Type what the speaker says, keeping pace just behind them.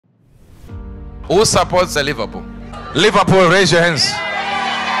Who supports the Liverpool? Liverpool, raise your hands.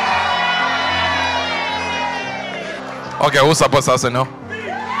 Okay, who supports Arsenal?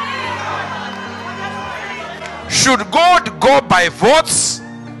 Should God go by votes?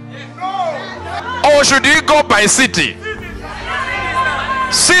 Or should he go by city?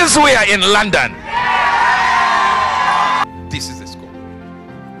 Since we are in London, this is the score.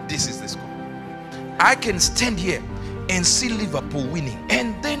 This is the score. I can stand here and see Liverpool winning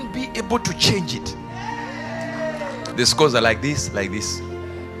and then be able to change it. The scores are like this, like this.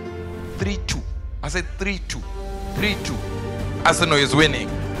 3-2. I said 3-2. 3-2. Arsenal is winning.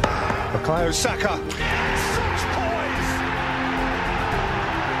 Bukayo Saka. Such poise.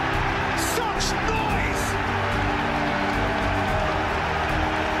 Such noise.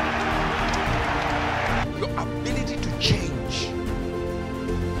 Your ability to change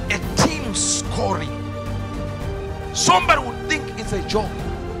a team scoring. Somebody would think it's a joke.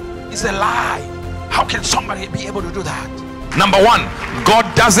 It's a lie. How can somebody be able to do that? Number one, God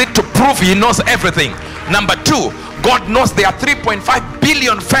does it to prove he knows everything. Number two, God knows there are 3.5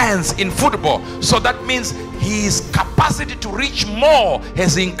 billion fans in football. So that means his capacity to reach more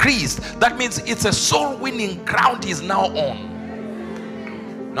has increased. That means it's a soul-winning ground he's now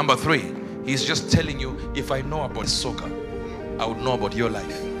on. Number three, he's just telling you, if I know about soccer, I would know about your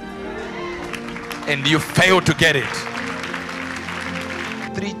life. And you fail to get it.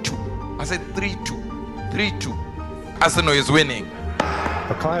 3-2. I said 3-2. 3-2. Arsenal is winning.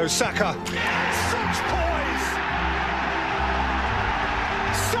 Bukayo Saka. Such poise.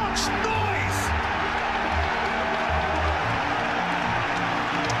 Such noise.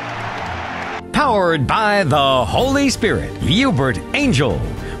 Powered by the Holy Spirit, Uebert Angel.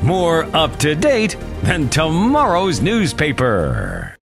 More up to date than tomorrow's newspaper.